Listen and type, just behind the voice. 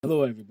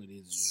Hello,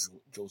 everybody. This is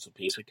Joseph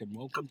Pasek, and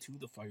welcome to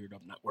the Fired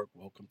Up Network.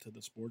 Welcome to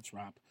the Sports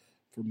Wrap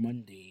for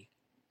Monday,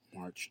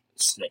 March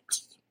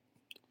 6th.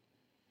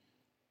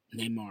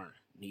 Neymar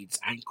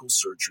needs ankle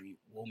surgery,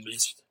 will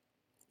miss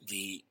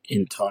the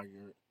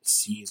entire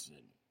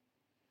season.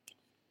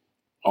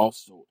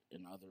 Also,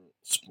 in other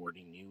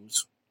sporting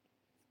news,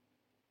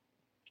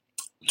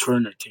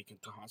 Turner taken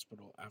to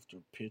hospital after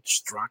pitch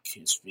struck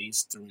his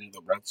face during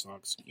the Red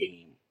Sox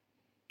game.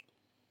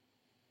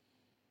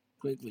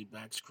 Quigley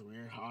backs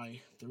career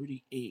high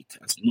 38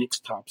 as Knicks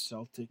top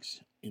Celtics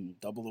in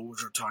double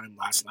overtime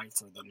last night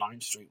for the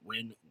 9th straight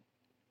win.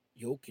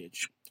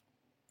 Jokic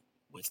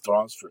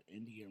withdraws for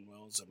Indian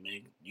Wells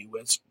amid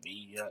U.S.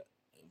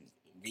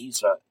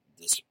 visa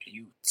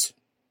dispute.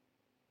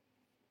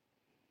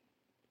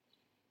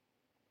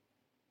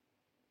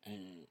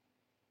 And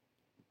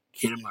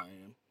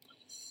Kiermaier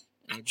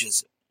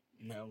edges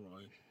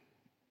Melroy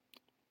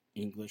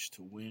English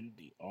to win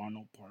the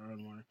Arnold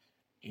Palmer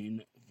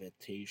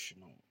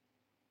Invitational.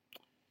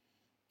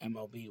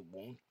 MLB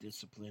won't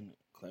discipline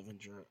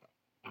Clevenger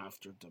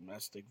after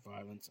domestic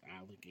violence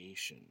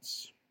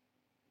allegations.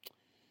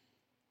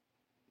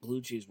 Blue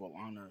Jays will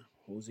honor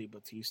Jose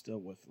Bautista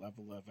with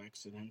level of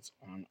excellence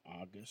on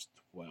August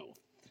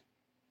 12th.